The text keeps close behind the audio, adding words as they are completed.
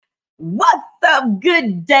What's up?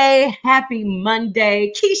 Good day. Happy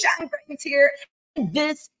Monday. Keyshawn Graves here.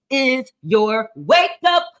 This is your wake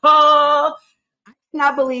up call. I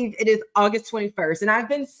cannot believe it is August 21st. And I've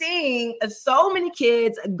been seeing so many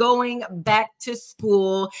kids going back to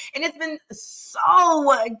school. And it's been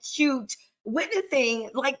so cute witnessing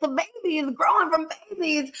like the babies growing from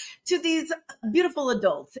babies to these beautiful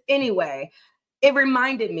adults. Anyway, it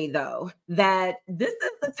reminded me, though, that this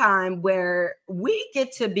is the time where we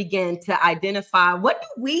get to begin to identify what do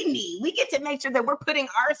we need. We get to make sure that we're putting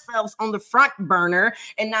ourselves on the front burner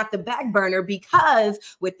and not the back burner, because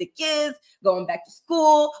with the kids going back to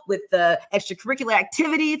school, with the extracurricular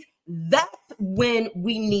activities, that's when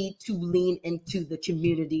we need to lean into the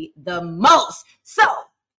community the most. So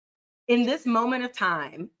in this moment of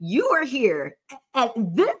time, you are here at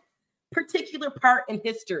this particular part in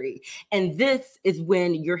history, and this is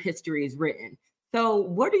when your history is written. So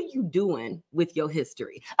what are you doing with your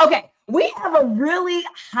history? Okay, we have a really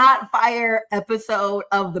hot fire episode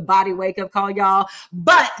of the Body Wake Up Call, y'all,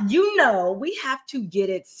 but we have to get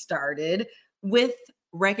it started with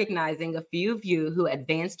recognizing a few of you who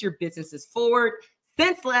advanced your businesses forward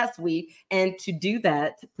since last week. And to do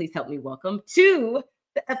that, please help me welcome to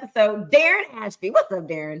the episode Darren Ashby. What's up,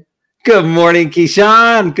 Darren? Good morning,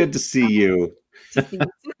 Keyshawn. Good to see you.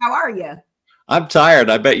 How are you? I'm tired.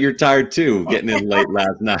 I bet you're tired too, getting in late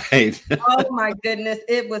last night. Oh my goodness.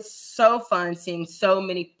 It was so fun seeing so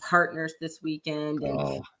many partners this weekend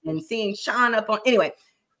and seeing Sean up on. Anyway.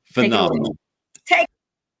 Phenomenal.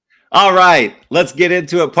 All right. Let's get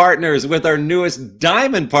into it, partners, with our newest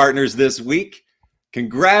diamond partners this week.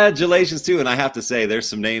 Congratulations to, and I have to say, there's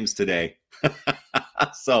some names today.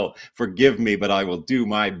 So forgive me, but I will do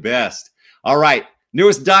my best. All right,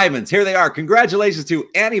 newest diamonds. Here they are. Congratulations to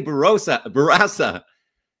Annie Barassa,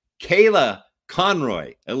 Kayla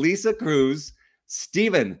Conroy, Elisa Cruz,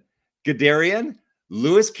 Stephen Gadarian,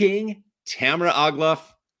 Lewis King, Tamara Ogloff,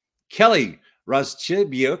 Kelly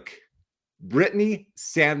Roschibuk, Brittany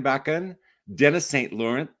Sandbacken, Dennis St.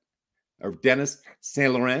 Laurent,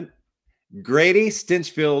 Grady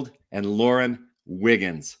Stinchfield, and Lauren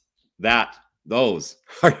Wiggins. Those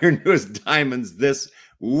are your newest diamonds this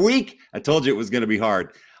week. I told you it was going to be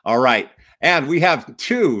hard. All right. And we have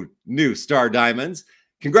two new star diamonds.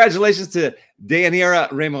 Congratulations to Deyanira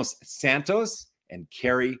Ramos Santos and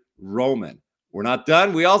Carrie Roman. We're not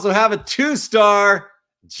done. We also have a 2-star,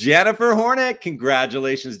 Jennifer Hornick.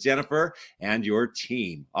 Congratulations, Jennifer, and your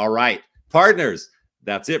team. All right, partners,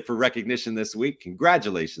 that's it for recognition this week.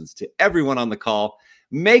 Congratulations to everyone on the call.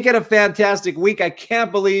 Make it a fantastic week. I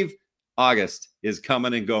can't believe August is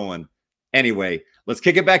coming and going. Anyway, let's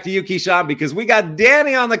kick it back to you, Keyshawn, because we got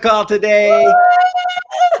Danny on the call today.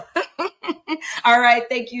 All right.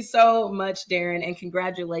 Thank you so much, Darren. And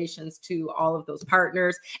congratulations to all of those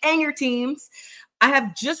partners and your teams. I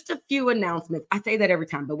have just a few announcements. I say that every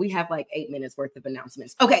time, but we have like 8 minutes worth of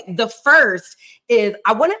announcements. Okay, the first is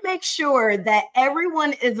I want to make sure that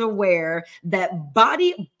everyone is aware that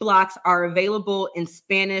body blocks are available in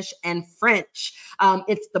Spanish and French.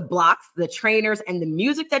 It's the blocks, the trainers, and the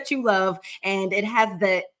music that you love, and it has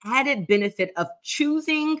the added benefit of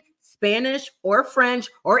choosing Spanish or French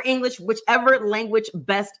or English, whichever language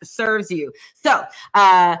best serves you. So,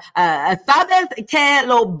 sabes que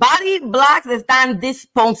los body blocks están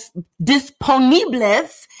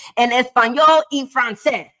disponibles en español y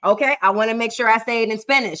francés. Okay, I want to make sure I say it in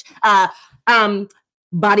Spanish.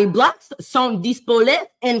 Body blocks son disponibles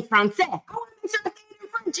en francés. I want to make sure I say it in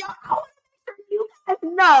French, y'all. I want to make sure you guys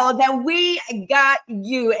know that we got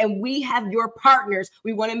you and we have your partners.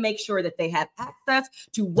 We want to make sure that they have access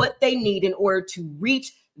to what they need in order to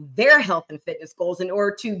reach their health and fitness goals, in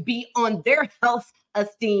order to be on their health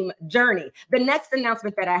esteem journey. The next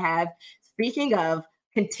announcement that I have, speaking of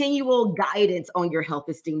continual guidance on your health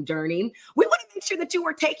esteem journey, we want to make sure that you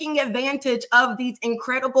are taking advantage of these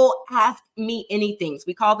incredible Ask Me Anythings.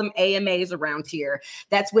 We call them AMAs around here.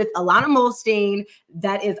 That's with Alana Molstein.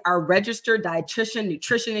 That is our registered dietitian,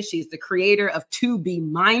 nutritionist. She's the creator of 2B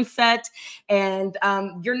Mindset. And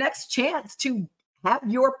your next chance to have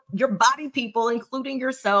your body people, including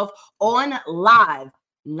yourself, on live.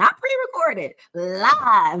 Not pre-recorded,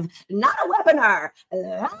 live, not a webinar,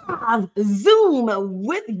 live Zoom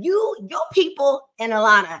with you, your people, and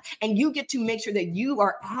Alana. And you get to make sure that you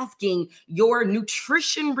are asking your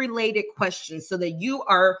nutrition-related questions so that you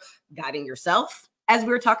are guiding yourself, as we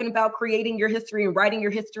were talking about creating your history and writing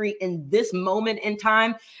your history in this moment in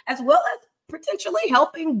time, as well as potentially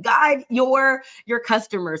helping guide your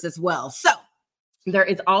customers as well. So There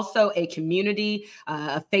is also a community,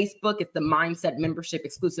 Facebook. It's the Mindset Membership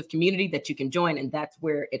exclusive community that you can join, and that's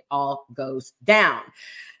where it all goes down.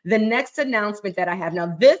 The next announcement that I have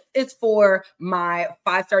now, this is for my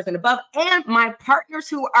 5 stars and above and my partners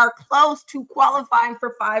who are close to qualifying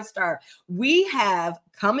for 5-star. We have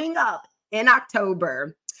coming up in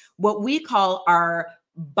October what we call our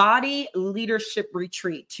Body Leadership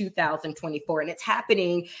Retreat 2024, and it's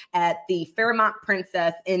happening at the Fairmont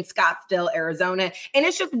Princess in Scottsdale, Arizona. And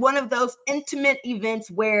it's just one of those intimate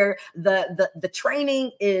events where the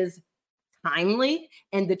training is timely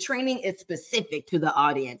and the training is specific to the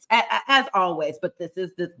audience, as always. But this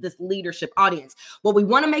is this leadership audience. Well, we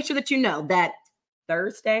want to make sure that you know that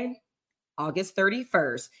Thursday, August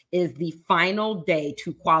 31st is the final day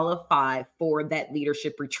to qualify for that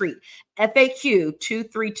leadership retreat. FAQ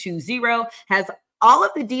 2320 has all of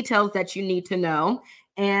the details that you need to know.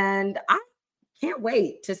 And I can't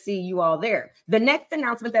wait to see you all there. The next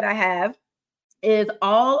announcement that I have is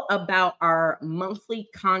all about our monthly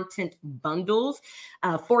content bundles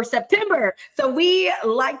for September. So we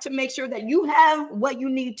like to make sure that you have what you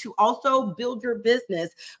need to also build your business.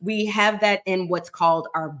 We have that in what's called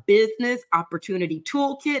our Business Opportunity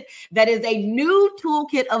Toolkit. That is a new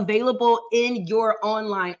toolkit available in your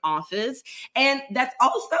online office. And that's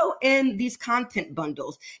also in these content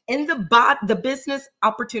bundles. In the Business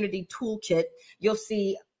Opportunity Toolkit, you'll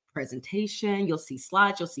see presentation, you'll see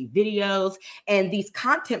slides, you'll see videos, and these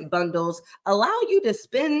content bundles allow you to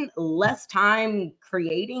spend less time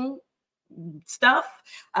creating stuff,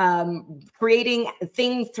 creating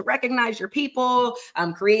things to recognize your people,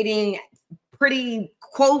 creating pretty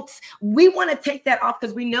quotes. We want to take that off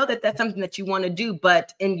because we know that that's something that you want to do,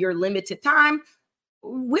 but in your limited time,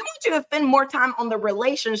 we want you to spend more time on the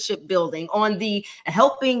relationship building, on the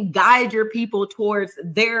helping guide your people towards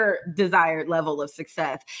their desired level of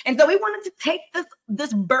success. And so we wanted to take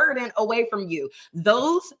this burden away from you.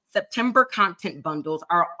 Those September content bundles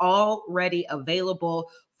are already available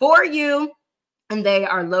for you, and they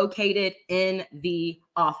are located in the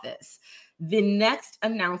office. The next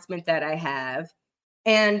announcement that I have,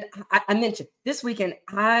 and I mentioned this weekend,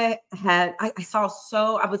 I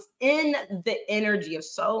was in the energy of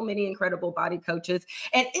so many incredible body coaches,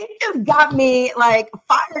 and it just got me like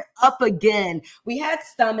fired up again. We had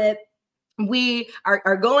Summit. We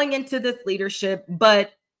are going into this leadership,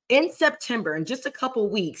 but in September, in just a couple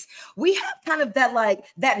weeks, we have kind of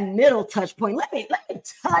that middle touch point. Let me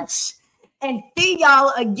touch and see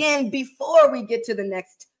y'all again before we get to the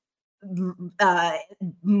next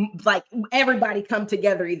like everybody come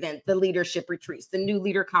together event, the leadership retreats, the new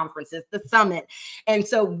leader conferences, the summit. And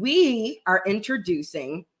so we are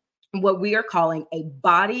introducing what we are calling a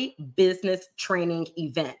body business training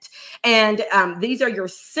event. And these are your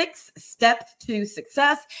 6 steps to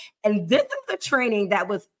success. And this is the training that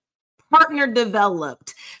was partner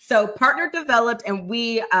developed. So partner developed, and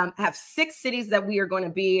we have 6 cities that we are going to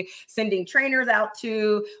be sending trainers out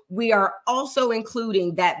to. We are also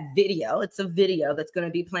including that video. It's a video that's going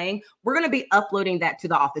to be playing. We're going to be uploading that to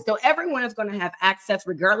the office. So everyone is going to have access,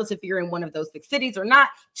 regardless if you're in one of those 6 cities or not,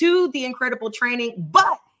 to the incredible training.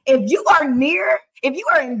 But if you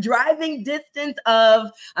are in driving distance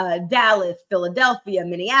of Dallas, Philadelphia,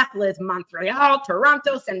 Minneapolis, Montreal,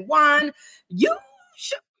 Toronto, San Juan, you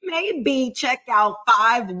should maybe check out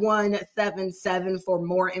 5177 for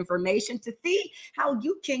more information to see how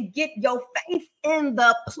you can get your face in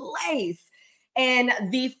the place. And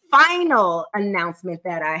the final announcement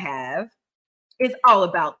that I have is all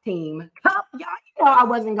about Team Cup. Y'all, you know I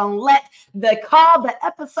wasn't going to let the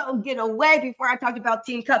episode get away before I talked about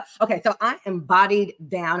Team Cup. Okay, so I am bodied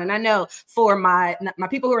down. And I know for my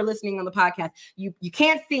people who are listening on the podcast, you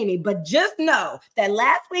can't see me, but just know that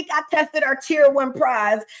last week I tested our tier 1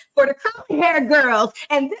 prize for the curly hair girls.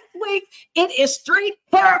 And this week it is straight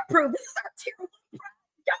hair approved. This is our tier 1 prize.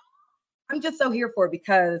 Y'all, I'm just so here for it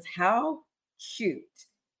because how cute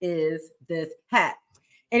is this hat?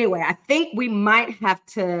 Anyway, I think we might have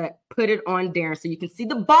to put it on Darren so you can see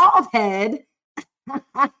the bald head.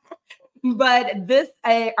 But this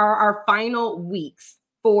are our final weeks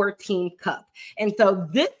for Team Cup. And so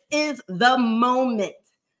this is the moment.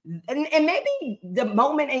 And maybe the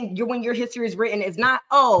moment when your history is written is not,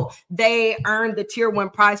 oh, they earned the tier 1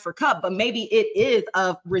 prize for Cup, but maybe it is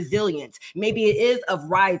of resilience. Maybe it is of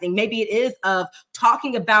rising. Maybe it is of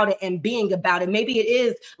talking about it and being about it. Maybe it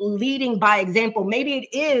is leading by example. Maybe it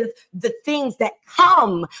is the things that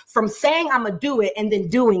come from saying I'm going to do it and then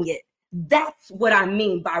doing it. That's what I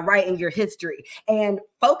mean by writing your history. And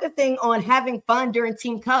focusing on having fun during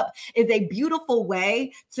Team Cup is a beautiful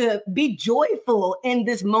way to be joyful in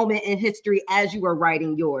this moment in history as you are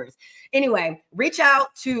writing yours. Anyway, reach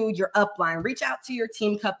out to your upline, reach out to your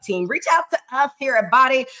Team Cup team, reach out to us here at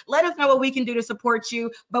Body. Let us know what we can do to support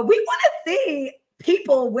you. But we want to see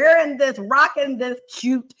people wearing this, rocking this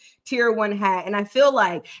cute Tier 1 hat. And I feel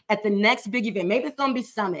like at the next big event, maybe it's going to be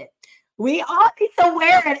Summit, we all need to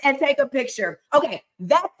wear it and take a picture. Okay,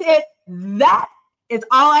 that's it. That is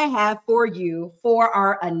all I have for you for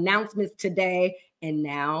our announcements today. And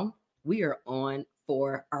now we are on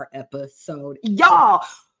for our episode. Y'all,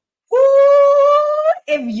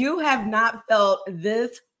 if you have not felt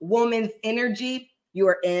this woman's energy, you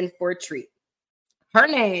are in for a treat. Her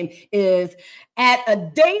name is At a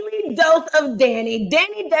Daily Dose of Danny.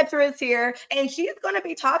 Danny Dettra is here, and she's going to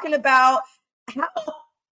be talking about how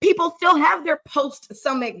people still have their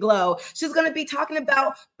post-summit glow. She's going to be talking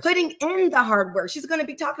about putting in the hard work. She's going to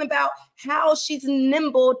be talking about how she's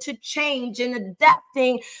nimble to change and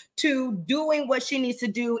adapting to doing what she needs to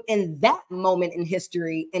do in that moment in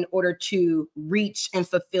history in order to reach and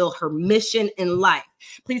fulfill her mission in life.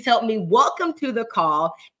 Please help me welcome to the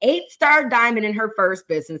call 8-star diamond in her first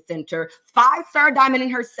business center, 5-star diamond in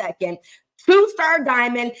her second, 2-star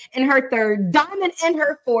diamond in her third, diamond in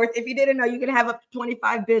her fourth. If you didn't know, you can have up to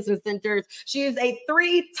 25 business centers. She is a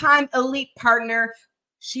 3-time elite partner.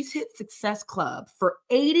 She's hit Success Club for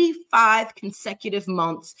 85 consecutive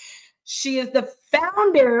months. She is the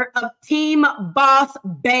founder of Team Boss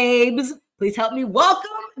Babes. Please help me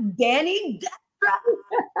welcome Danny Dettra.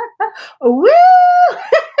 Woo!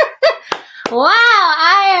 Wow,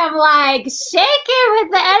 I am like shaking with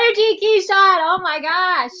the energy, Keyshawn. Oh my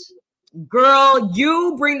gosh. Girl,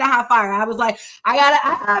 you bring the hot fire. I was like, I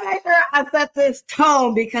gotta make sure I set this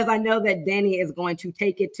tone because I know that Danny is going to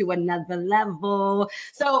take it to another level.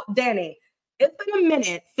 So, Danny, it's been a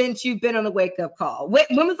minute since you've been on the wake up call.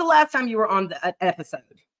 When was the last time you were on the episode?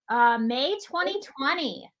 May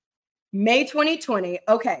 2020. May 2020.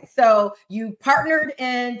 Okay, so you partnered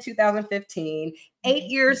in 2015. 8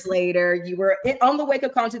 years later, you were on the wake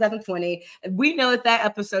up call in 2020. We know that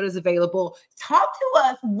episode is available. Talk to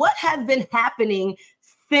us. What has been happening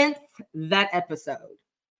since that episode?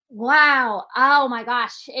 Wow. Oh my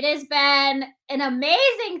gosh. It has been an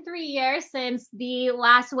amazing 3 years since the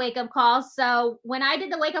last wake up call. So when I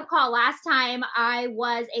did the wake up call last time, I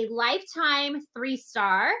was a lifetime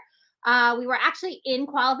 3-star. We were actually in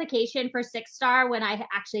qualification for 6-star when I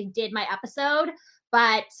actually did my episode.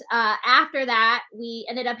 But after that, we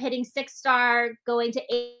ended up hitting 6-star, going to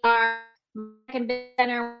 8-star, second business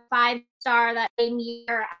center, 5-star that same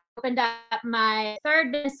year. I opened up my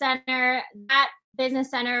third business center. That business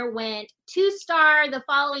center went 2-star the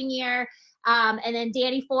following year. And then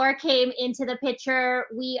Danny 4 came into the picture.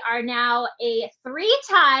 We are now a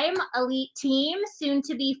 3-time elite team, soon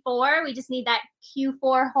to be 4. We just need that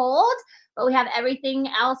Q4 hold, but we have everything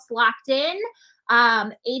else locked in.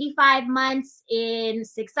 85 months in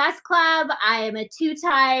Success Club. I am a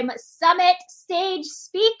 2-time Summit stage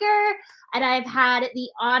speaker, and I've had the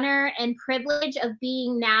honor and privilege of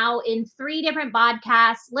being now in 3 different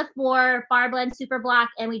podcasts, Lift War, Bar Blend Super Block,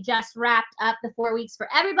 and we just wrapped up the 4 weeks for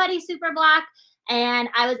everybody Super Block. And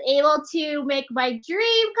I was able to make my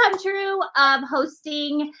dream come true of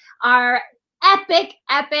hosting our epic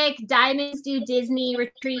Diamonds Do Disney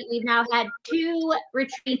retreat. We've now had 2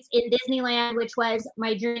 retreats in Disneyland, which was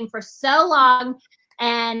my dream for so long.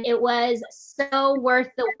 And it was so worth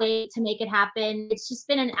the wait to make it happen. It's just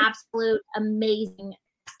been an absolute amazing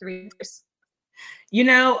 3 years. You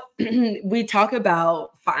know, we talk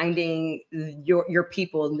about finding your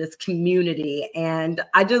people in this community. And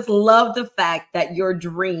I just love the fact that your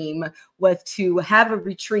dream was to have a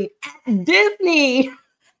retreat at Disney.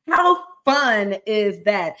 How fun is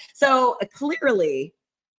that? So clearly,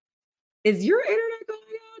 is your internet going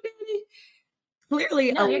out, Danny?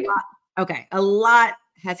 Clearly, No, a lot. Okay, a lot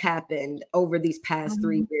has happened over these past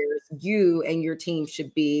 3 years. You and your team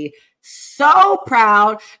should be so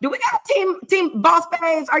proud. Do we got team Boss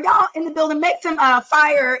Babes? Are y'all in the building? Make some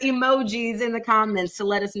fire emojis in the comments to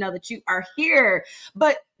let us know that you are here.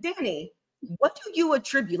 But Danny, what do you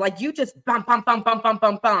attribute? Like you just bum.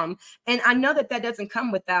 And I know that doesn't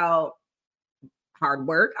come without hard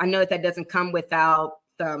work. I know that doesn't come without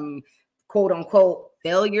some quote unquote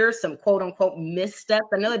failure, some quote unquote missteps.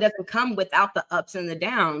 I know it doesn't come without the ups and the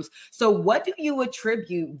downs. So what do you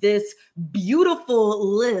attribute this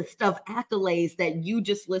beautiful list of accolades that you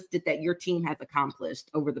just listed that your team has accomplished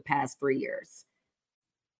over the past 3 years?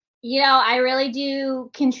 You know, I really do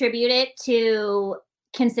contribute it to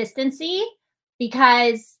consistency,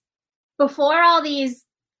 because before all these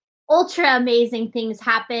ultra amazing things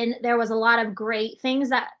happened, there was a lot of great things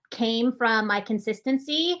that came from my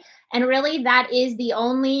consistency. And really, that is the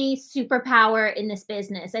only superpower in this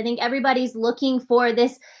business. I think everybody's looking for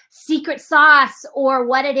this secret sauce or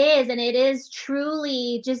what it is. And it is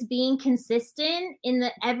truly just being consistent in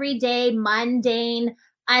the everyday, mundane,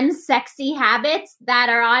 unsexy habits that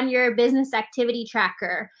are on your business activity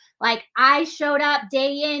tracker. Like, I showed up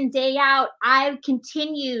day in, day out. I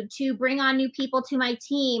continued to bring on new people to my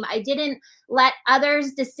team. I didn't let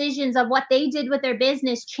others' decisions of what they did with their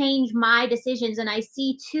business change my decisions. And I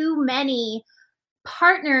see too many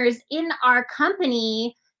partners in our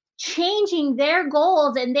company changing their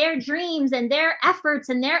goals and their dreams and their efforts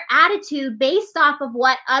and their attitude based off of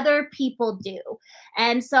what other people do.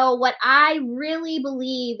 And so what I really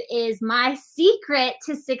believe is my secret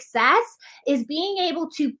to success is being able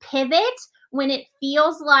to pivot when it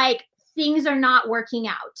feels like things are not working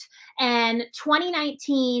out. And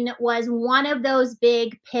 2019 was one of those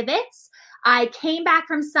big pivots. I came back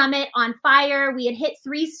from Summit on fire. We had hit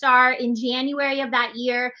 3-star in January of that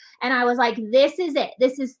year. And I was like, this is it.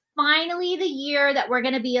 This is finally the year that we're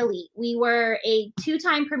going to be elite. We were a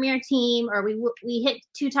 2-time premier team, or we hit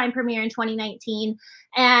 2-time premier in 2019.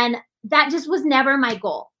 And that just was never my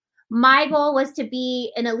goal. My goal was to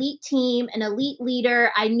be an elite team, an elite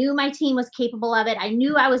leader. I knew my team was capable of it. I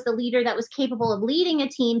knew I was the leader that was capable of leading a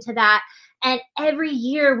team to that. And every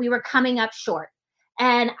year we were coming up short.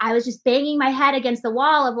 And I was just banging my head against the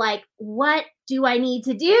wall of like, what do I need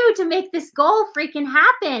to do to make this goal freaking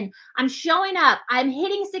happen? I'm showing up. I'm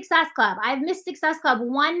hitting Success Club. I've missed Success Club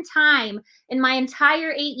 1 time in my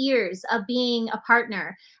entire 8 years of being a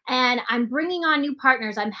partner. And I'm bringing on new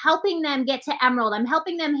partners. I'm helping them get to Emerald. I'm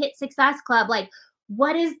helping them hit Success Club. Like,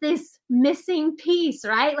 what is this missing piece,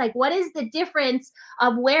 right? Like, what is the difference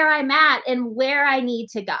of where I'm at and where I need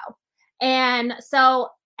to go? And so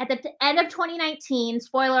at the end of 2019,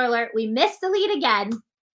 spoiler alert, we missed the lead again.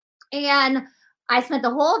 And I spent the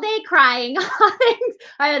whole day crying on things.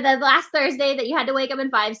 The last Thursday that you had to wake up in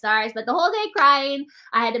 5-star, I spent the whole day crying.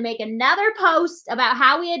 I had to make another post about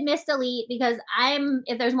how we had missed elite, because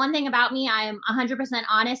if there's one thing about me, I am 100%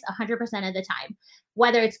 honest 100% of the time.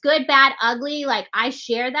 Whether it's good, bad, ugly, like, I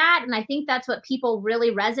share that. And I think that's what people really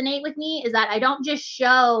resonate with me, is that I don't just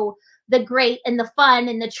show the great and the fun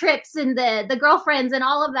and the trips and the girlfriends and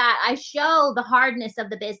all of that. I show the hardness of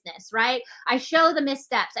the business, right? I show the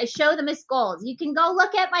missteps. I show the missed goals. You can go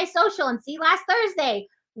look at my social and see last Thursday,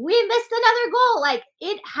 we missed another goal. Like,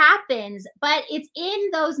 it happens, but it's in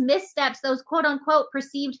those missteps, those quote unquote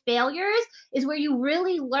perceived failures, is where you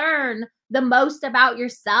really learn the most about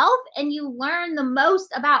yourself, and you learn the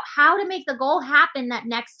most about how to make the goal happen that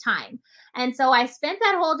next time. And so I spent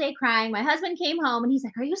that whole day crying. My husband came home and he's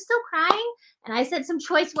like, "Are you still crying?" And I said some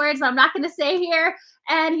choice words I'm not going to say here.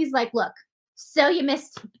 And he's like, "Look, so you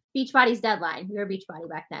missed Beachbody's deadline." We were Beachbody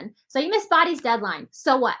back then. "So you missed Body's deadline.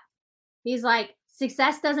 So what?" He's like,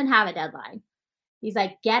 "Success doesn't have a deadline." He's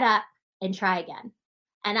like, "Get up and try again."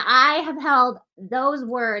 And I have held those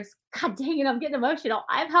words, God dang it, I'm getting emotional.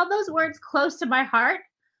 I've held those words close to my heart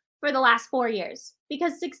for the last 4 years,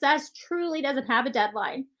 because success truly doesn't have a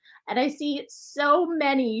deadline. And I see so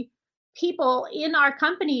many people in our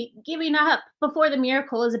company giving up before the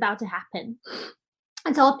miracle is about to happen.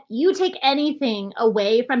 And so if you take anything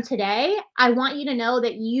away from today, I want you to know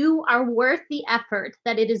that you are worth the effort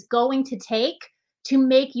that it is going to take to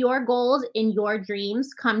make your goals and your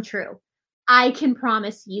dreams come true. I can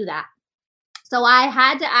promise you that. So I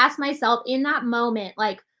had to ask myself in that moment,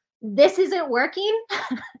 like, this isn't working.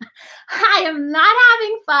 I am not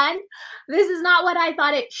having fun. This is not what I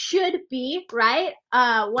thought it should be, right?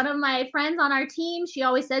 One of my friends on our team, she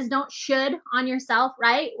always says, don't should on yourself,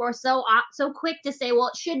 right? We're so quick to say, well,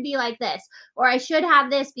 it should be like this, or I should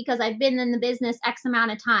have this because I've been in the business X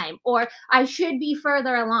amount of time, or I should be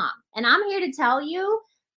further along. And I'm here to tell you,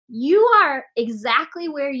 you are exactly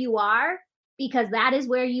where you are because that is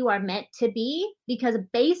where you are meant to be, because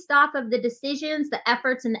based off of the decisions, the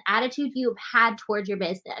efforts, and the attitude you have had towards your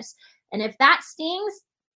business. And if that stings,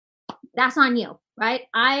 that's on you, right?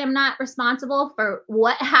 I am not responsible for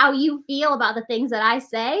how you feel about the things that I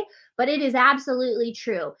say, but it is absolutely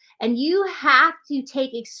true. And you have to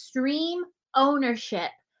take extreme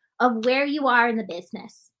ownership of where you are in the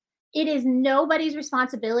business. It is nobody's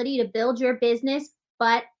responsibility to build your business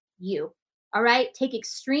but you. All right? Take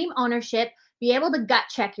extreme ownership, be able to gut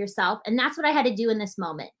check yourself. And that's what I had to do in this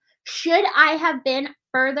moment. Should I have been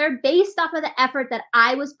further based off of the effort that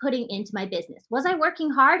I was putting into my business? Was I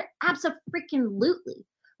working hard? Absolutely.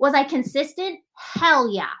 Was I consistent?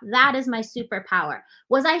 Hell yeah. That is my superpower.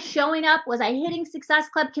 Was I showing up? Was I hitting Success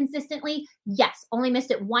Club consistently? Yes. Only missed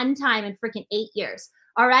it one time in freaking 8 years.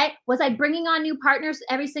 All right. Was I bringing on new partners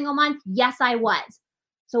every single month? Yes, I was.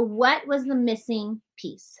 So what was the missing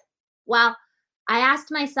piece? Well, I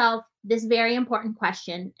asked myself this very important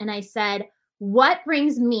question, and I said, what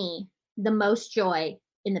brings me the most joy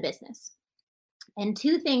in the business? And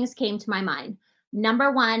 2 things came to my mind.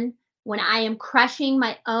 Number 1, when I am crushing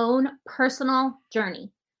my own personal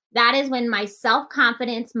journey. That is when my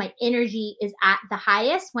self-confidence, my energy is at the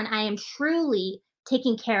highest, when I am truly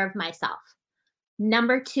taking care of myself.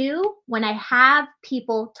 Number 2, when I have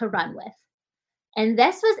people to run with. And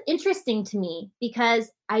this was interesting to me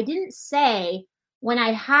because I didn't say when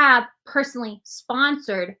I have personally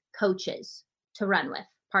sponsored coaches to run with,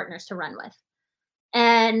 partners to run with.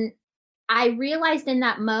 And I realized in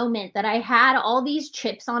that moment that I had all these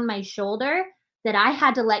chips on my shoulder that I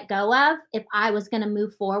had to let go of if I was going to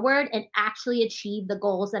move forward and actually achieve the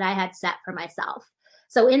goals that I had set for myself.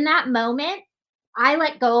 So in that moment, I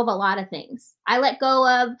let go of a lot of things. I let go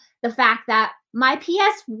of the fact that my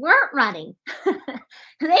PS weren't running. They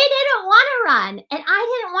didn't want to run, and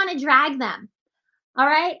I didn't want to drag them. All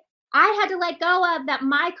right. I had to let go of that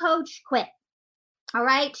my coach quit. All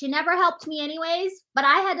right. She never helped me anyways, but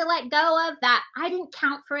I had to let go of that. I didn't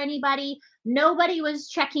count for anybody. Nobody was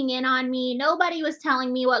checking in on me. Nobody was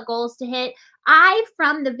telling me what goals to hit. I,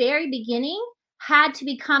 from the very beginning, had to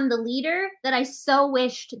become the leader that I so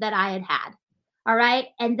wished that I had had. All right.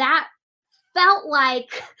 And that felt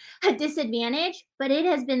like a disadvantage, but it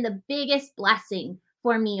has been the biggest blessing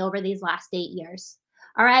for me over these last 8 years.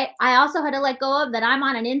 All right. I also had to let go of that I'm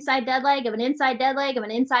on an inside dead leg of an inside dead leg of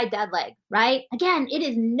an inside dead leg, right? Again, it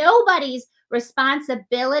is nobody's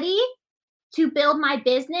responsibility to build my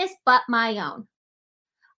business but my own.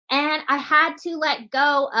 And I had to let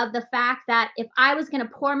go of the fact that if I was going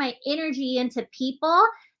to pour my energy into people,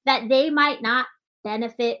 that they might not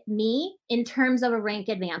benefit me in terms of a rank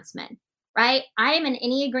advancement, right? I am an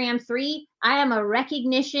Enneagram 3. I am a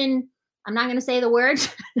recognition. I'm not going to say the word.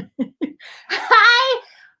 I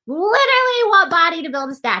literally want body to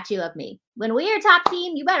build a statue of me. When we are top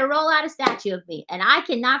team, you better roll out a statue of me. And I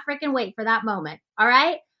cannot freaking wait for that moment. All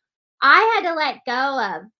right. I had to let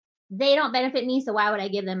go of they don't benefit me, so why would I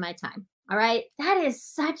give them my time? All right. That is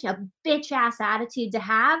such a bitch ass attitude to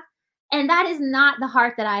have. And that is not the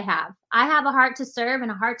heart that I have. I have a heart to serve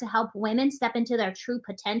and a heart to help women step into their true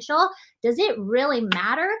potential. Does it really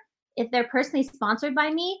matter if they're personally sponsored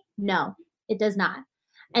by me? No, it does not.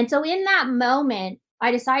 And so in that moment,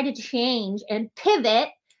 I decided to change and pivot,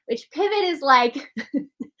 which pivot is like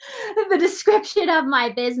the description of my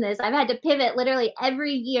business. I've had to pivot literally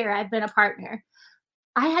every year I've been a partner.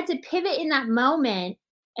 I had to pivot in that moment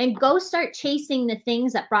and go start chasing the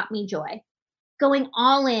things that brought me joy, going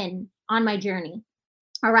all in on my journey.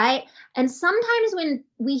 All right. And sometimes when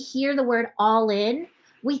we hear the word all in,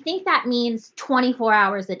 we think that means 24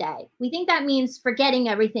 hours a day. We think that means forgetting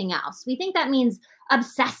everything else. We think that means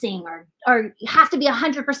obsessing or you have to be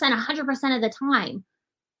 100% of the time.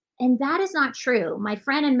 And that is not true. My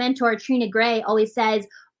friend and mentor, Trina Gray, always says,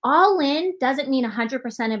 all in doesn't mean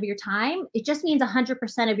 100% of your time. It just means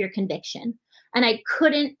 100% of your conviction. And I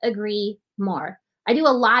couldn't agree more. I do a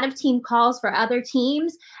lot of team calls for other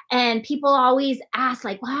teams, and people always ask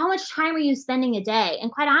like, well, how much time are you spending a day?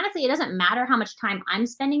 And quite honestly, it doesn't matter how much time I'm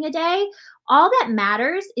spending a day. All that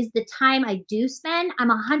matters is the time I do spend.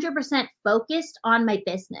 I'm 100% focused on my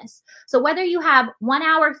business. So whether you have 1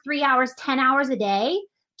 hour, 3 hours, 10 hours a day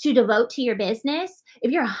to devote to your business,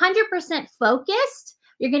 if you're 100% focused,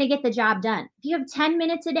 you're going to get the job done. If you have 10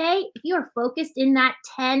 minutes a day, if you are focused in that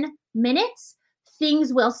 10 minutes,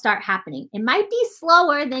 things will start happening. It might be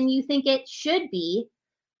slower than you think it should be,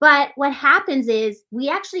 but what happens is we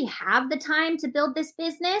actually have the time to build this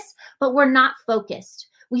business, but we're not focused.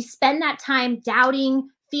 We spend that time doubting,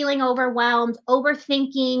 feeling overwhelmed,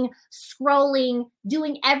 overthinking, scrolling,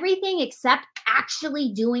 doing everything except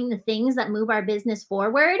actually doing the things that move our business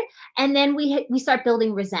forward. And then we start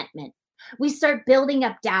building resentment. We start building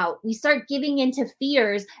up doubt. We start giving into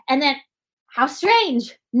fears. And then how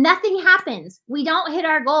strange, nothing happens. We don't hit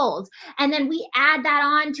our goals. And then we add that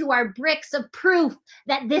on to our bricks of proof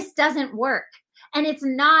that this doesn't work. And it's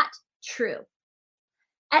not true.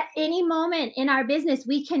 At any moment in our business,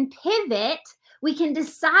 we can pivot. We can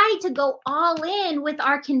decide to go all in with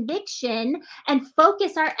our conviction and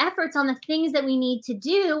focus our efforts on the things that we need to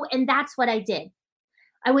do. And that's what I did.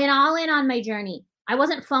 I went all in on my journey. I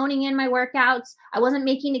wasn't phoning in my workouts. I wasn't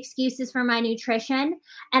making excuses for my nutrition.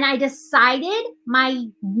 And I decided my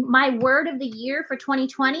word of the year for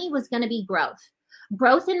 2020 was going to be growth.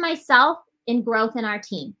 growth in myself and growth in our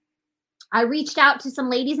team. I reached out to some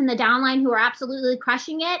ladies in the downline who are absolutely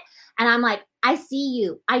crushing it. And I'm like, I see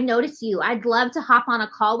you. I notice you. I'd love to hop on a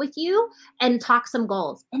call with you and talk some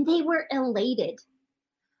goals. And they were elated.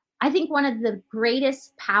 I think one of the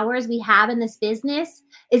greatest powers we have in this business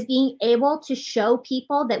is being able to show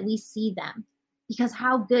people that we see them. Because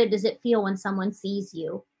how good does it feel when someone sees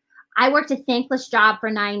you? I worked a thankless job for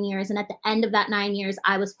 9 years. And at the end of that 9 years,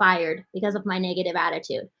 I was fired because of my negative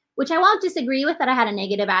attitude, which I won't disagree with that I had a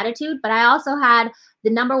negative attitude, but I also had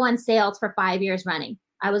the #1 sales for 5 years running.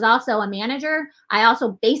 I was also a manager. I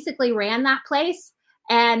also basically ran that place.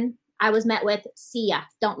 And I was met with, see ya,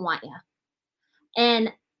 don't want ya.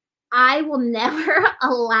 And I will never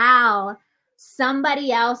allow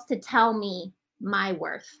somebody else to tell me my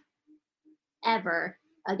worth ever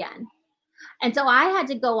again. And so I had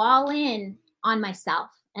to go all in on myself.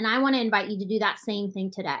 And I want to invite you to do that same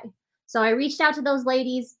thing today. So I reached out to those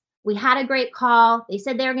ladies. We had a great call. They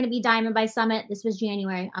said they were going to be Diamond by Summit. This was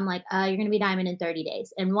January. I'm like, you're going to be Diamond in 30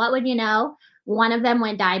 days. And what would you know? One of them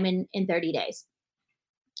went Diamond in 30 days.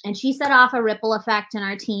 And she set off a ripple effect in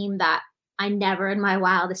our team that I never in my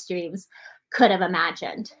wildest dreams could have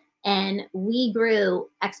imagined. And we grew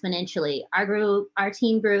exponentially. Our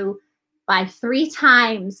team grew by 3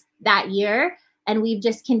 times that year. And we've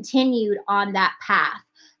just continued on that path.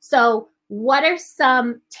 So what are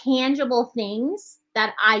some tangible things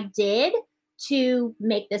that I did to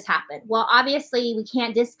make this happen? Well, obviously we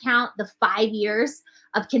can't discount the 5 years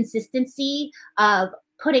of consistency of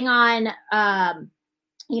putting on,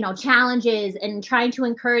 challenges and trying to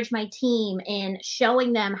encourage my team and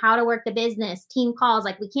showing them how to work the business, team calls.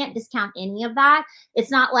 Like, we can't discount any of that.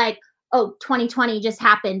 It's not like, 2020 just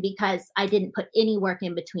happened because I didn't put any work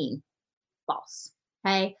in between. False.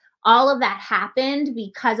 Okay. All of that happened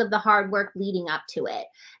because of the hard work leading up to it.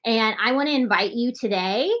 And I want to invite you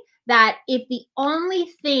today that if the only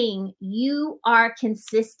thing you are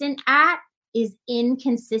consistent at is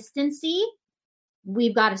inconsistency,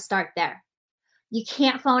 we've got to start there. You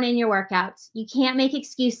can't phone in your workouts. You can't make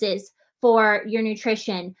excuses for your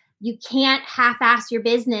nutrition. You can't half-ass your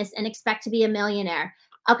business and expect to be a millionaire.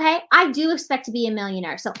 Okay, I do expect to be a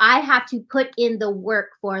millionaire. So I have to put in the work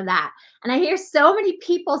for that. And I hear so many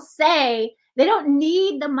people say they don't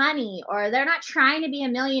need the money or they're not trying to be a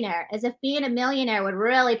millionaire, as if being a millionaire would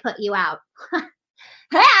really put you out.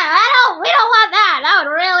 We don't want that. That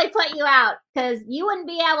would really put you out because you wouldn't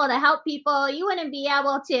be able to help people. You wouldn't be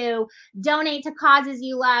able to donate to causes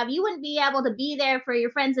you love. You wouldn't be able to be there for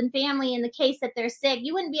your friends and family in the case that they're sick.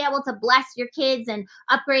 You wouldn't be able to bless your kids and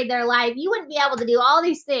upgrade their life. You wouldn't be able to do all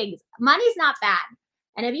these things. Money's not bad.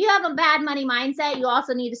 And if you have a bad money mindset, you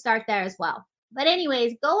also need to start there as well. But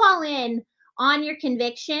anyways, go all in on your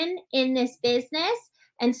conviction in this business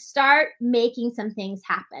and start making some things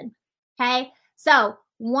happen. Okay. So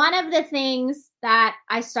one of the things that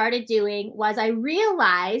I started doing was I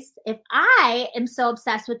realized if I am so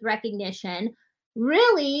obsessed with recognition,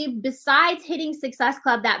 really, besides hitting Success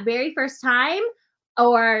Club that very first time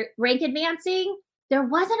or rank advancing, there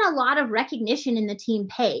wasn't a lot of recognition in the team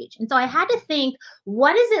page. And so I had to think,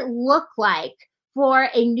 what does it look like for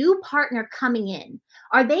a new partner coming in?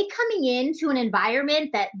 Are they coming into an environment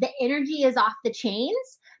that the energy is off the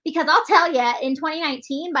chains? Because I'll tell you, in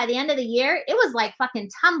 2019, by the end of the year, it was like fucking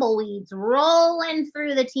tumbleweeds rolling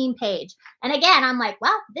through the team page. And again, I'm like,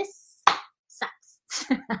 well, this sucks.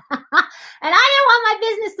 And I didn't want my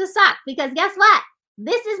business to suck because guess what?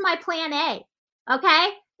 This is my plan A. Okay?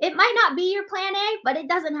 It might not be your plan A, but it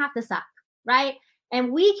doesn't have to suck, right?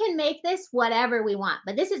 And we can make this whatever we want,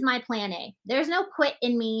 but this is my plan A. There's no quit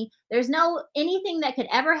in me. There's no anything that could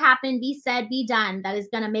ever happen, be said, be done that is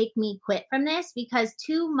going to make me quit from this because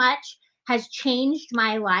too much has changed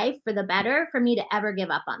my life for the better for me to ever give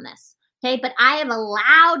up on this. Okay. But I have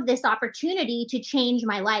allowed this opportunity to change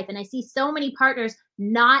my life. And I see so many partners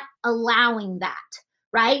not allowing that,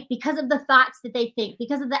 right? Because of the thoughts that they think,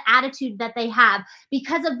 because of the attitude that they have,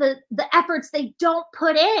 because of the efforts they don't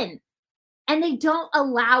put in. And they don't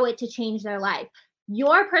allow it to change their life.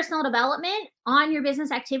 Your personal development on your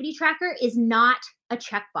business activity tracker is not a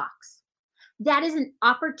checkbox. That is an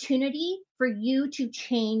opportunity for you to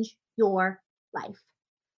change your life.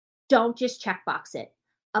 Don't just checkbox it.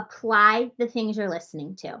 Apply the things you're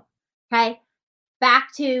listening to. Okay.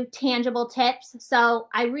 Back to tangible tips. So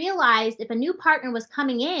I realized if a new partner was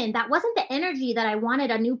coming in, that wasn't the energy that I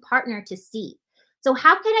wanted a new partner to see. So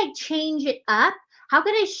how could I change it up? How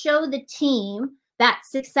could I show the team that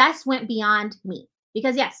success went beyond me?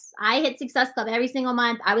 Because yes, I hit Success Club every single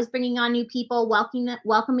month. I was bringing on new people,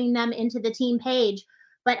 welcoming them into the team page.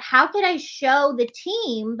 but how could I show the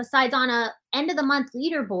team, besides on a end of the month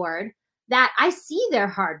leaderboard, that I see their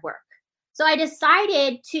hard work? So I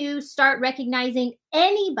decided to start recognizing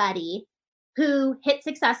anybody who hit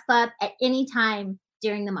Success Club at any time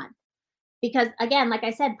during the month. Because again, like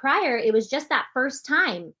I said prior, it was just that first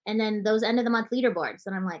time and then those end of the month leaderboards.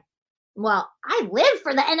 And I'm like, well, I live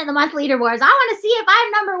for the end of the month leaderboards. I want to see if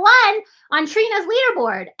I'm number one on Trina's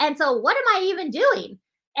leaderboard. And so what am I even doing?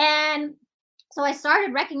 And so I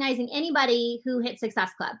started recognizing anybody who hit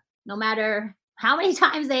Success Club, no matter how many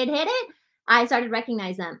times they had hit it. I started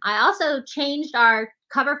recognizing them. I also changed our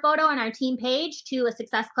cover photo on our team page to a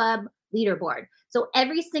Success Club leaderboard. So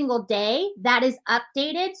every single day that is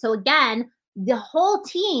updated. So again, the whole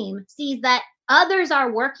team sees that others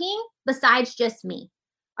are working besides just me.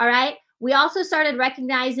 All right. We also started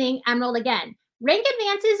recognizing Emerald again. Rank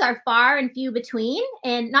advances are far and few between,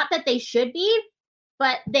 and not that they should be,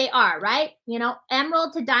 but they are, right? You know,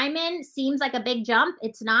 Emerald to Diamond seems like a big jump.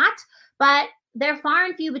 It's not, but they're far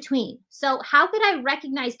and few between. So how could I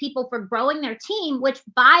recognize people for growing their team, which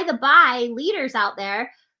by the by, leaders out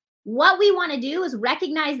there, what we want to do is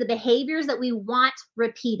recognize the behaviors that we want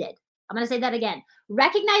repeated. I'm going to say that again.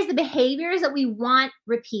 Recognize the behaviors that we want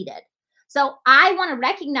repeated. So I want to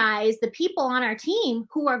recognize the people on our team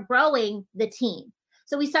who are growing the team.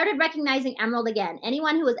 So we started recognizing Emerald again.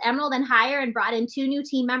 Anyone who was Emerald and higher and brought in 2 new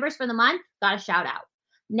team members for the month got a shout out.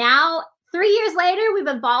 Now, 3 years later, we've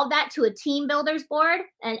evolved that to a team builders board.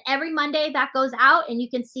 And every Monday that goes out and you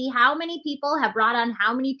can see how many people have brought on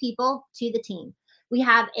how many people to the team. We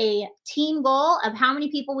have a team goal of how many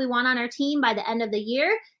people we want on our team by the end of the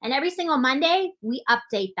year. And every single Monday, we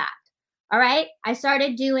update that. All right. I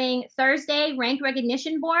started doing Thursday rank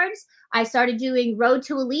recognition boards. I started doing Road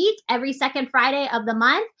to Elite every second Friday of the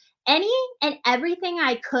month. Any and everything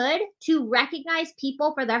I could to recognize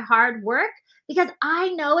people for their hard work, because I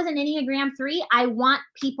know as an Enneagram 3, I want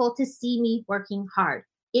people to see me working hard.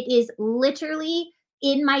 It is literally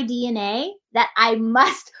in my DNA that I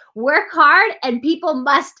must work hard and people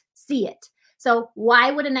must see it. So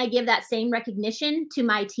why wouldn't I give that same recognition to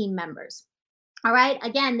my team members? All right.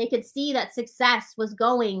 Again, they could see that success was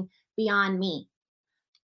going beyond me.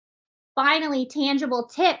 Finally, tangible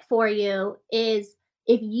tip for you is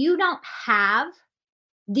if you don't have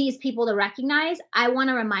these people to recognize, I want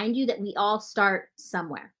to remind you that we all start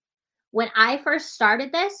somewhere. When I first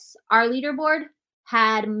started this, our leaderboard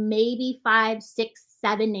had maybe 5, 6,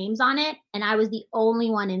 7 names on it, and I was the only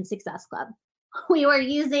one in Success Club. We were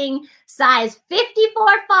using size 54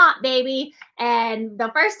 font, baby. And the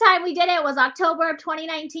first time we did it was October of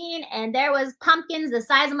 2019. And there was pumpkins the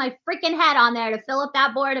size of my freaking head on there to fill up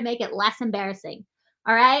that board and make it less embarrassing.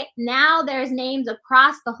 All right. Now there's names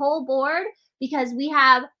across the whole board because we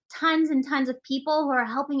have tons and tons of people who are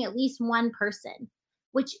helping at least one person,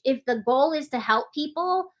 which if the goal is to help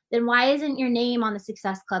people, then why isn't your name on the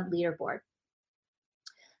Success Club leaderboard?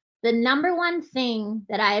 The number one thing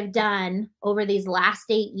that I have done over these last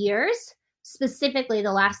 8 years, specifically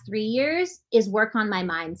the last 3 years, is work on my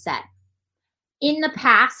mindset. In the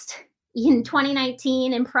past, in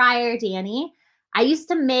 2019 and prior, Danny, I used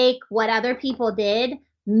to make what other people did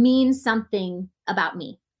mean something about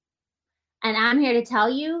me. And I'm here to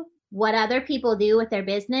tell you what other people do with their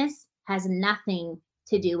business has nothing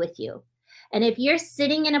to do with you. And if you're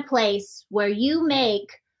sitting in a place where you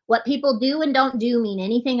make what people do and don't do mean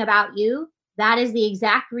anything about you, that is the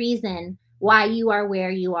exact reason why you are where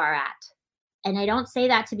you are at. And I don't say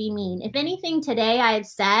that to be mean. If anything today I have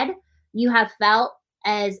said you have felt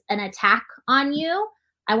as an attack on you,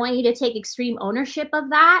 I want you to take extreme ownership of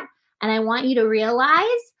that. And I want you to realize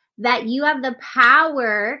that you have the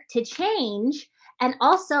power to change. And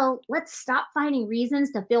also, let's stop finding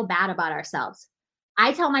reasons to feel bad about ourselves.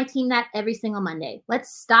 I tell my team that every single Monday.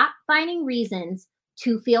 Let's stop finding reasons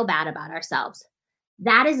to feel bad about ourselves.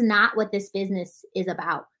 That is not what this business is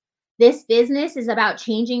about. This business is about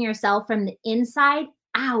changing yourself from the inside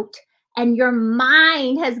out. And your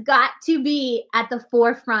mind has got to be at the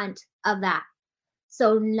forefront of that.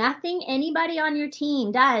 So nothing anybody on your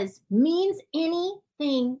team does means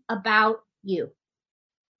anything about you.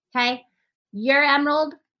 Okay? Your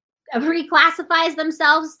Emerald reclassifies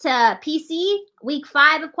themselves to PC week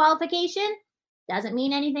 5 of qualification. Doesn't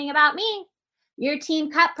mean anything about me. Your team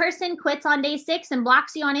cut person quits on day 6 and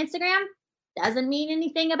blocks you on Instagram. Doesn't mean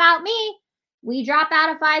anything about me. We drop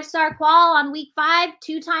out a 5-star qual on week 5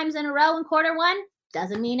 2 times in a row in quarter 1.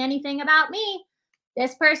 Doesn't mean anything about me.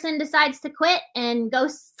 This person decides to quit and go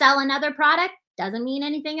sell another product. Doesn't mean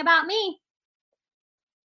anything about me.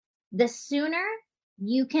 The sooner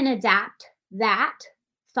you can adapt that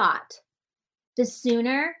thought, the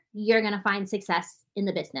sooner you're going to find success in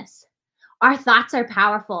the business. Our thoughts are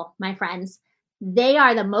powerful, my friends. They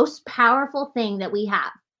are the most powerful thing that we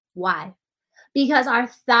have. Why? Because our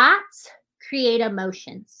thoughts create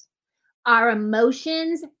emotions. Our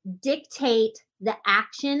emotions dictate the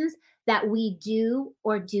actions that we do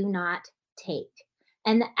or do not take.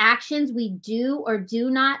 And the actions we do or do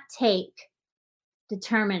not take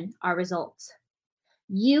determine our results.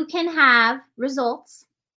 You can have results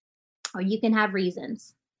or you can have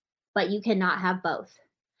reasons, but you cannot have both.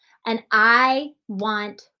 And I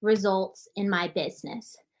want results in my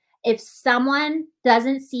business. If someone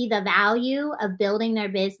doesn't see the value of building their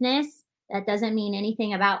business, that doesn't mean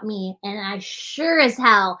anything about me. And I sure as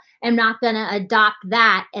hell am not going to adopt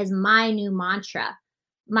that as my new mantra.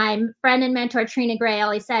 My friend and mentor, Trina Gray,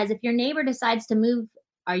 always says, if your neighbor decides to move,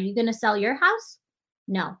 are you going to sell your house?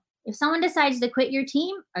 No. If someone decides to quit your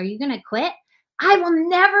team, are you going to quit? I will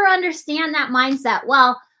never understand that mindset.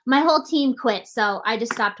 Well, my whole team quit, so I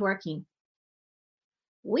just stopped working.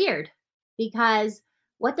 Weird, because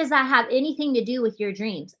what does that have anything to do with your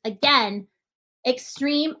dreams? Again,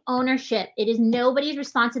 extreme ownership. It is nobody's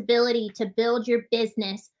responsibility to build your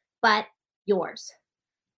business but yours.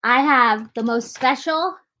 I have the most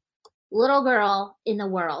special little girl in the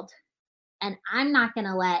world, and I'm not going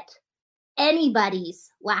to let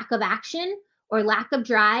anybody's lack of action or lack of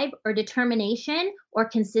drive or determination or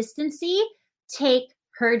consistency take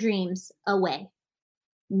her dreams away.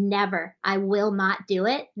 Never. I will not do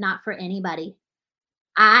it. Not for anybody.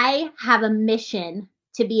 I have a mission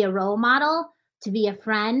to be a role model, to be a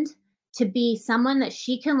friend, to be someone that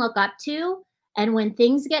she can look up to. And when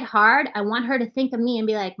things get hard, I want her to think of me and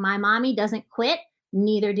be like, my mommy doesn't quit.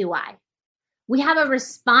 Neither do I. We have a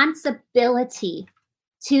responsibility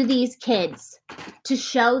to these kids to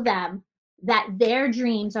show them that their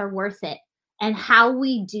dreams are worth it. And how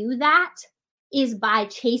we do that is by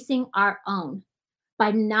chasing our own,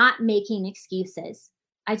 by not making excuses.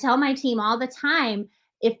 I tell my team all the time,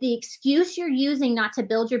 if the excuse you're using not to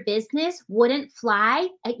build your business wouldn't fly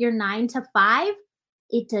at your 9 to 5,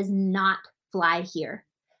 it does not fly here.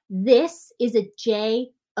 This is a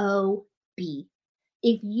JOB.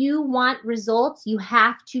 If you want results, you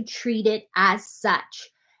have to treat it as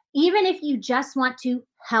such. Even if you just want to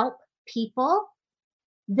help people,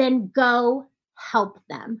 then go help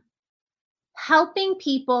them. Helping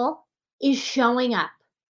people is showing up,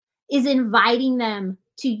 is inviting them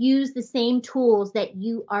to use the same tools that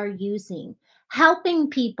you are using. Helping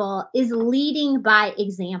people is leading by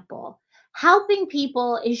example. Helping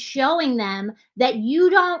people is showing them that you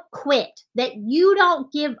don't quit, that you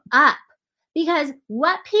don't give up. Because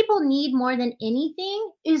what people need more than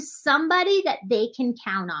anything is somebody that they can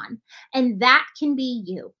count on. And that can be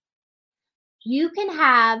you. You can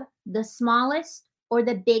have the smallest or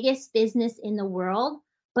the biggest business in the world,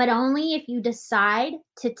 but only if you decide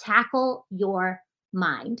to tackle your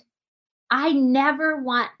mind. I never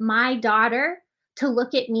want my daughter to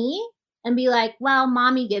look at me and be like, well,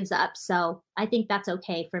 mommy gives up, so I think that's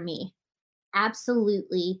okay for me.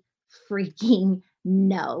 Absolutely freaking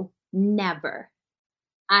no, never.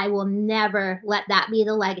 I will never let that be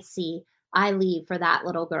the legacy I leave for that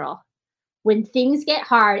little girl. When things get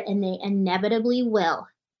hard, and they inevitably will,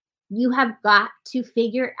 you have got to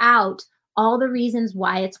figure out all the reasons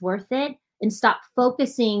why it's worth it and stop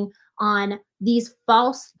focusing on these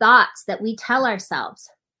false thoughts that we tell ourselves.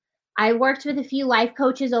 I worked with a few life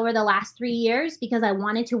coaches over the last 3 years because I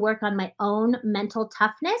wanted to work on my own mental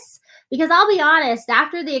toughness. Because I'll be honest,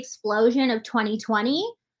 after the explosion of 2020,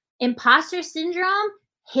 imposter syndrome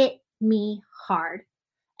hit me hard.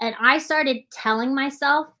 And I started telling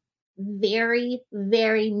myself very,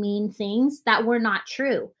 very mean things that were not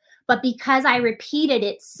true. But because I repeated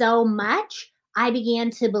it so much, I began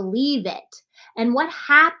to believe it. And what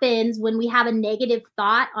happens when we have a negative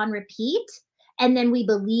thought on repeat and then we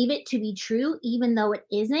believe it to be true, even though it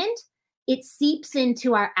isn't? It seeps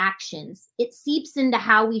into our actions. It seeps into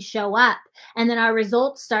how we show up. And then our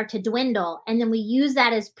results start to dwindle. And then we use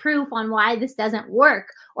that as proof on why this doesn't work,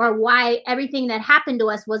 or why everything that happened to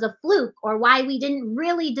us was a fluke, or why we didn't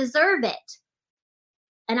really deserve it.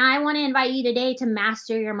 And I want to invite you today to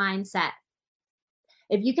master your mindset.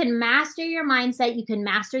 If you can master your mindset, you can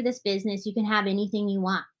master this business, you can have anything you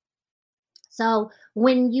want. So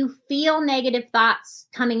when you feel negative thoughts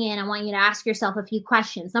coming in, I want you to ask yourself a few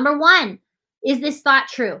questions. Number one, is this thought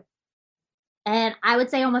true? And I would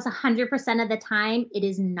say almost 100% of the time, it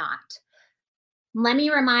is not. Let me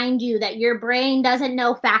remind you that your brain doesn't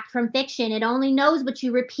know fact from fiction. It only knows what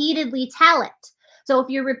you repeatedly tell it. So if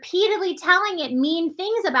you're repeatedly telling it mean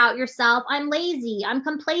things about yourself, I'm lazy, I'm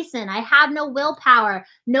complacent, I have no willpower,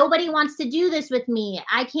 nobody wants to do this with me,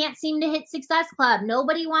 I can't seem to hit Success Club,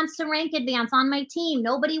 nobody wants to rank advance on my team,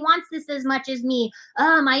 nobody wants this as much as me,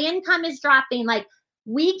 my income is dropping. Like,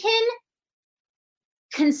 we can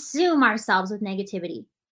consume ourselves with negativity.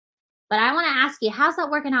 But I want to ask you, how's that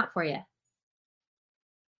working out for you?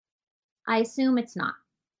 I assume it's not.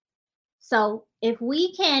 So if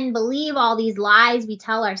we can believe all these lies we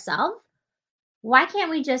tell ourselves, why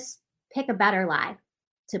can't we just pick a better lie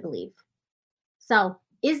to believe? So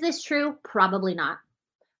is this true? Probably not.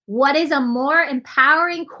 What is a more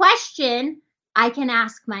empowering question I can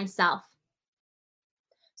ask myself?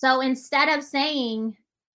 So instead of saying,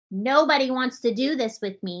 nobody wants to do this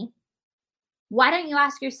with me, why don't you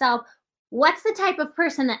ask yourself, what's the type of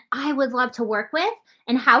person that I would love to work with?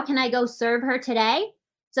 And how can I go serve her today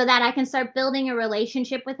so that I can start building a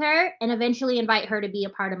relationship with her and eventually invite her to be a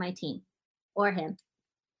part of my team or him?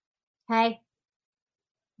 Okay.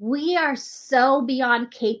 We are so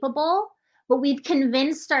beyond capable, but we've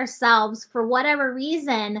convinced ourselves for whatever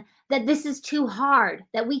reason that this is too hard,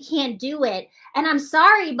 that we can't do it. And I'm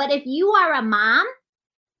sorry, but if you are a mom,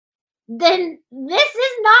 then this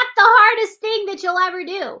is not the hardest thing that you'll ever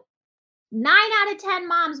do. 9 out of 10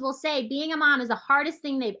 moms will say being a mom is the hardest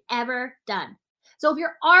thing they've ever done. So if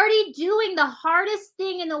you're already doing the hardest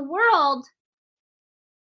thing in the world,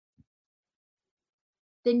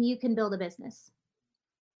 then you can build a business.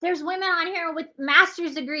 There's women on here with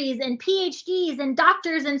master's degrees and PhDs and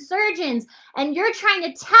doctors and surgeons, and you're trying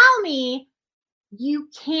to tell me you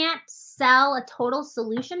can't sell a total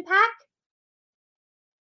solution pack?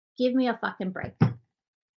 Give me a fucking break.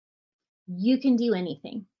 You can do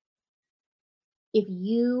anything. If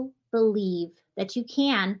you believe that you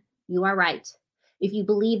can, you are right. If you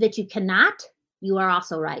believe that you cannot, you are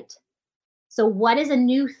also right. So what is a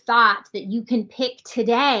new thought that you can pick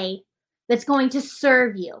today that's going to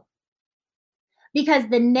serve you? Because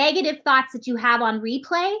the negative thoughts that you have on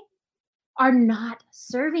replay are not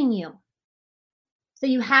serving you. So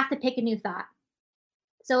you have to pick a new thought.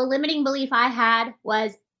 So a limiting belief I had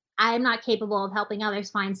was, I am not capable of helping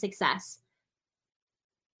others find success.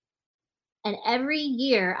 And every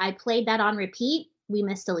year I played that on repeat, we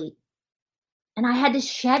missed elite. And I had to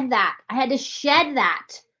shed that.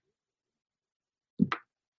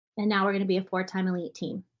 And now we're going to be a 4-time elite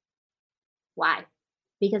team. Why?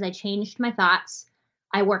 Because I changed my thoughts.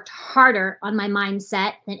 I worked harder on my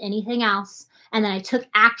mindset than anything else. And then I took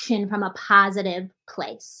action from a positive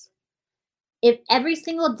place. If every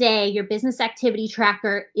single day your business activity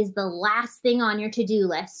tracker is the last thing on your to-do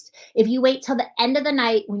list, if you wait till the end of the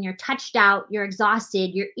night when you're touched out, you're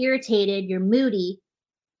exhausted, you're irritated, you're moody,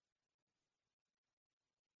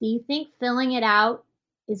 do you think filling it out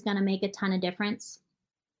is going to make a ton of difference?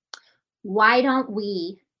 Why don't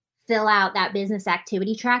we fill out that business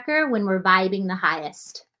activity tracker when we're vibing the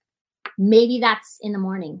highest? Maybe that's in the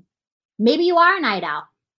morning. Maybe you are a night owl.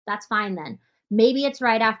 That's fine then. Maybe it's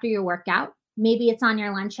right after your workout. Maybe it's on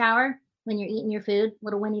your lunch hour when you're eating your food.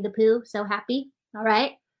 Little Winnie the Pooh, so happy. All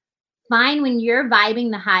right. Find when you're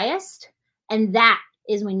vibing the highest, and that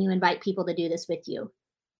is when you invite people to do this with you.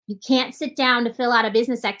 You can't sit down to fill out a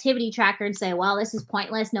business activity tracker and say, well, this is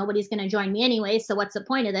pointless. Nobody's going to join me anyway. So what's the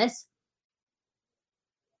point of this?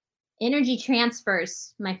 Energy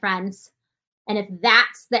transfers, my friends. And if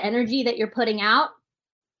that's the energy that you're putting out,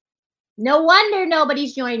 no wonder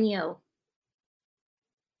nobody's joining you.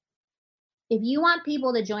 If you want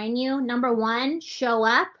people to join you, number one, show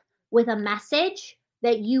up with a message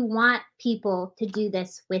that you want people to do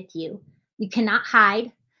this with you. You cannot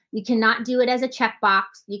hide. You cannot do it as a checkbox.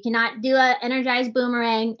 You cannot do an energized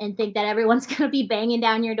boomerang and think that everyone's going to be banging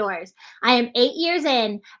down your doors. I am 8 years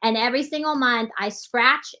in, and every single month I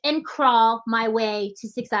scratch and crawl my way to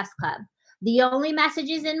Success Club. The only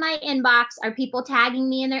messages in my inbox are people tagging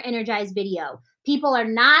me in their energized video. People are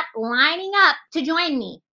not lining up to join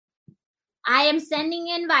me. I am sending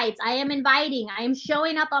invites. I am inviting. I am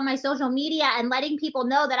showing up on my social media and letting people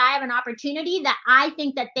know that I have an opportunity that I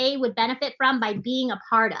think that they would benefit from by being a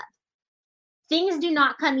part of. Things do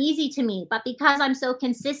not come easy to me, but because I'm so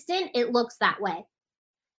consistent, it looks that way.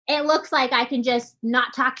 It looks like I can just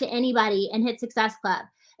not talk to anybody and hit Success Club.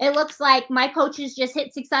 It looks like my coaches just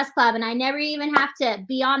hit Success Club and I never even have to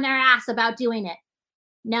be on their ass about doing it.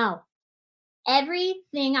 No.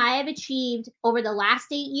 Everything I have achieved over the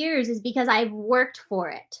last 8 years is because I've worked for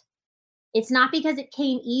it. It's not because it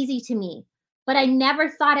came easy to me, but I never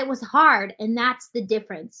thought it was hard. And that's the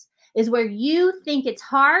difference, is where you think it's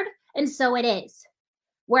hard, and so it is.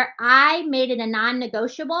 Where I made it a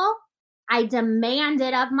non-negotiable, I demand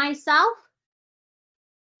it of myself,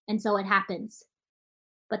 And so it happens.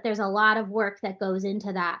 But there's a lot of work that goes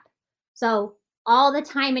into that. So all the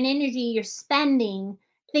time and energy you're spending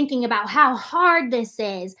thinking about how hard this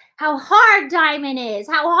is, how hard Diamond is,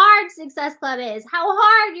 how hard Success Club is, how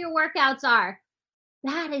hard your workouts are.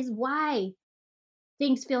 That is why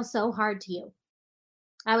things feel so hard to you.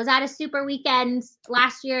 I was at a super weekend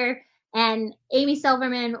last year, and Amy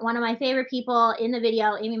Silverman, one of my favorite people in the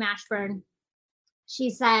video, Amy Mashburn, she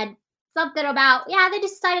said something about, yeah, they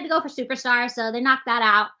just decided to go for Superstar, so they knocked that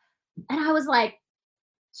out. And I was like,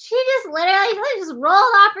 she just literally just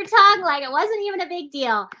rolled off her tongue like it wasn't even a big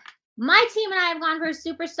deal. My team and I have gone for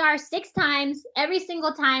Superstar 6 times. Every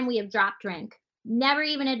single time we have dropped rank. Never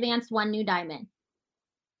even advanced one new diamond.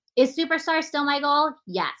 Is Superstar still my goal?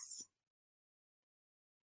 Yes.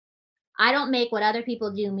 I don't make what other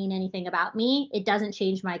people do mean anything about me. It doesn't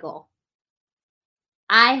change my goal.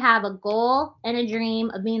 I have a goal and a dream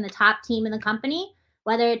of being the top team in the company.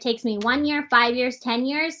 Whether it takes me 1 year, 5 years, 10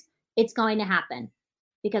 years, it's going to happen.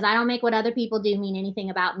 Because I don't make what other people do mean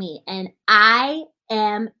anything about me. And I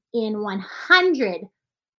am in 100%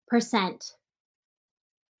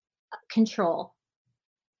 control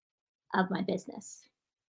of my business.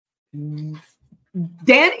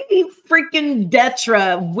 Danny freaking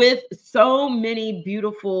Dettra with so many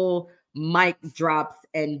beautiful mic drops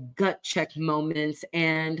and gut check moments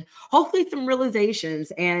and hopefully some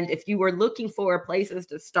realizations. And if you were looking for places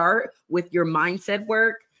to start with your mindset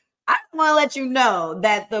work, I want to let you know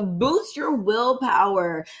that the Boost Your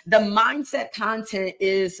Willpower, the mindset content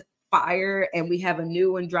is fire. And we have a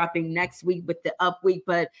new one dropping next week with the up week.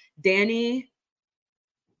 But Danny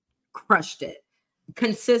crushed it.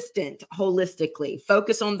 Consistent, holistically,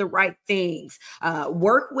 focus on the right things,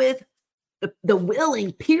 work with the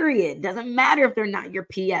willing, period. Doesn't matter if they're not your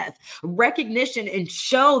PS. Recognition and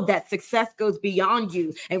show that success goes beyond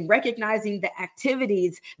you, and recognizing the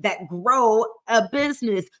activities that grow a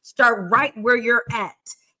business. Start right where you're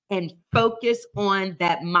at and focus on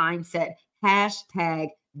that mindset.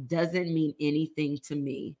 Hashtag doesn't mean anything to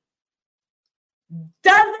me.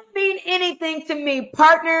 Doesn't mean anything to me,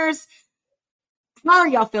 partners. How are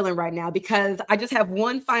y'all feeling right now? Because I just have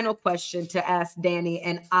one final question to ask Danny,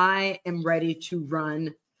 and I am ready to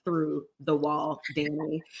run through the wall,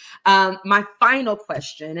 Danny. My final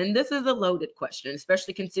question, and this is a loaded question,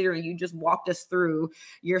 especially considering you just walked us through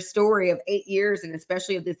your story of 8 years and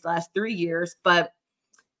especially of this last 3 years, but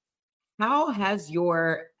how has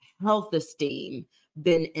your health esteem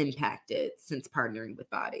been impacted since partnering with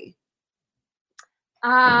Body?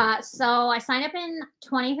 So I signed up in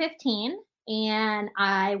 2015. And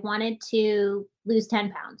I wanted to lose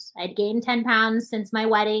 10 pounds. I had gained 10 pounds since my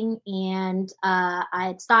wedding, and I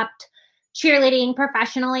had stopped cheerleading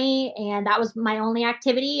professionally, and that was my only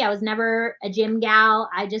activity. I was never a gym gal.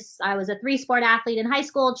 I was a 3-sport athlete in high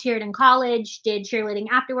school, cheered in college, did cheerleading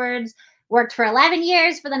afterwards, worked for 11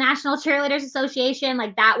 years for the National Cheerleaders Association.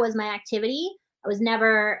 Like, that was my activity. I was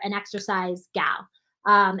never an exercise gal.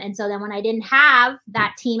 And so then when I didn't have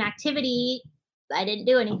that team activity, I didn't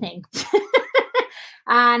do anything.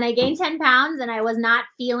 And I gained 10 pounds, and I was not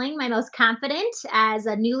feeling my most confident as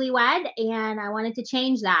a newlywed, and I wanted to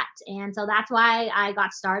change that. And so that's why I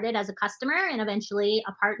got started as a customer and eventually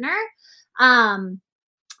a partner. And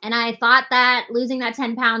I thought that losing that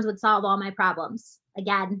 10 pounds would solve all my problems.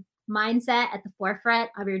 Again, mindset at the forefront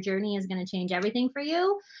of your journey is going to change everything for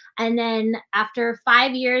you. And then after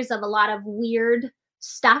 5 years of a lot of weird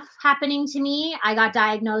stuff happening to me, I got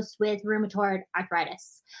diagnosed with rheumatoid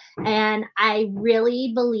arthritis. And I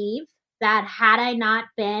really believe that had I not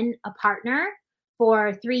been a partner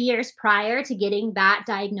for 3 years prior to getting that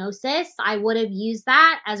diagnosis, I would have used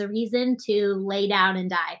that as a reason to lay down and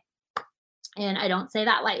die. And I don't say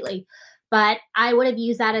that lightly, but I would have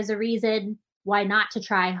used that as a reason why not to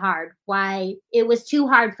try hard, why it was too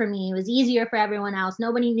hard for me. It was easier for everyone else.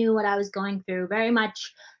 Nobody knew what I was going through. Very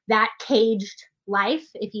much that caged life.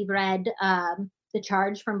 If you've read The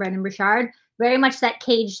Charge from Brendan Burchard, very much that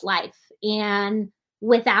caged life. And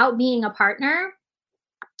without being a partner,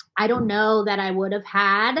 I don't know that I would have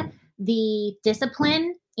had the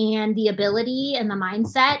discipline and the ability and the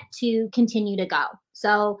mindset to continue to go.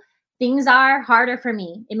 So things are harder for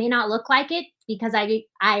me. It may not look like it because I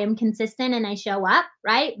am consistent and I show up,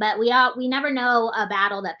 right? But we never know a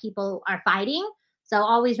battle that people are fighting. So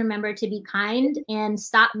always remember to be kind and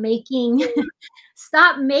stop making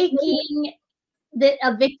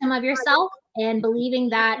a victim of yourself and believing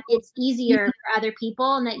that it's easier for other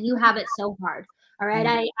people and that you have it so hard. All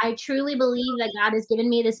right. I truly believe that God has given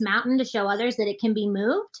me this mountain to show others that it can be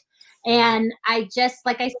moved. And I just,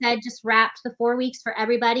 like I said, just wrapped the 4 weeks for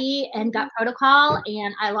everybody and got protocol.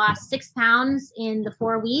 And I lost 6 pounds in the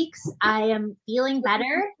 4 weeks. I am feeling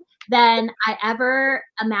better than I ever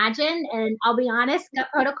imagined. And I'll be honest, gut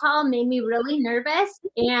protocol made me really nervous.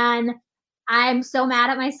 And I'm so mad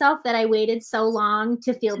at myself that I waited so long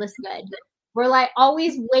to feel this good. We're like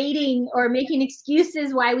always waiting or making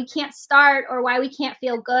excuses why we can't start or why we can't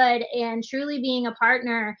feel good. And truly being a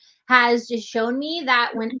partner has just shown me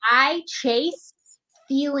that when I chase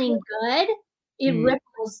feeling good, it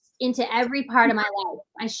ripples into every part of my life.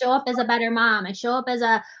 I show up as a better mom. I show up as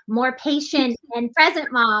a more patient and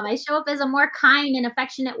present mom. I show up as a more kind and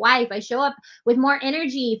affectionate wife. I show up with more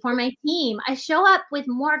energy for my team. I show up with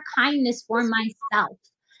more kindness for myself.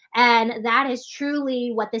 And that is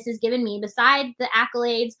truly what this has given me. Besides the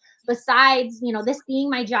accolades, besides, you know, this being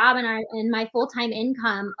my job and my full-time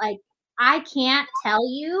income, like I can't tell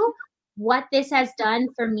you what this has done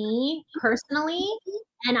for me personally.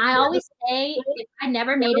 And I always say, if I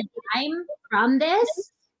never made a dime from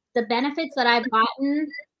this, the benefits that I've gotten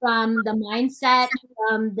from the mindset,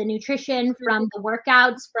 from the nutrition, from the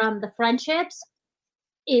workouts, from the friendships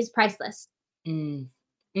is priceless.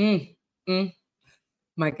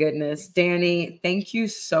 My goodness, Danny, thank you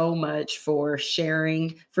so much for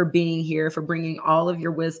sharing, for being here, for bringing all of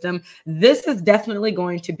your wisdom. This is definitely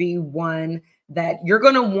going to be one that you're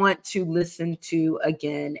going to want to listen to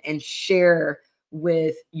again and share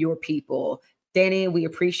with your people. Danny, we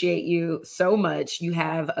appreciate you so much. You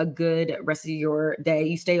have a good rest of your day.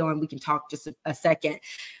 You stay on. We can talk just a second.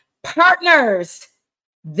 Partners,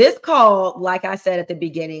 this call, like I said at the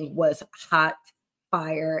beginning, was hot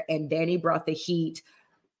fire, and Danny brought the heat.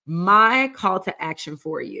 My call to action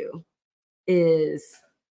for you is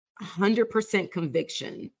 100%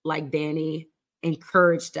 conviction, like Danny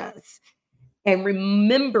encouraged us, and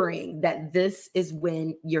remembering that this is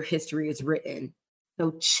when your history is written.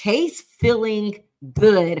 So chase feeling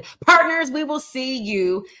good. Partners, we will see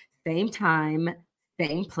you same time,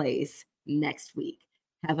 same place next week.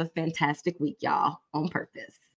 Have a fantastic week, y'all, on purpose.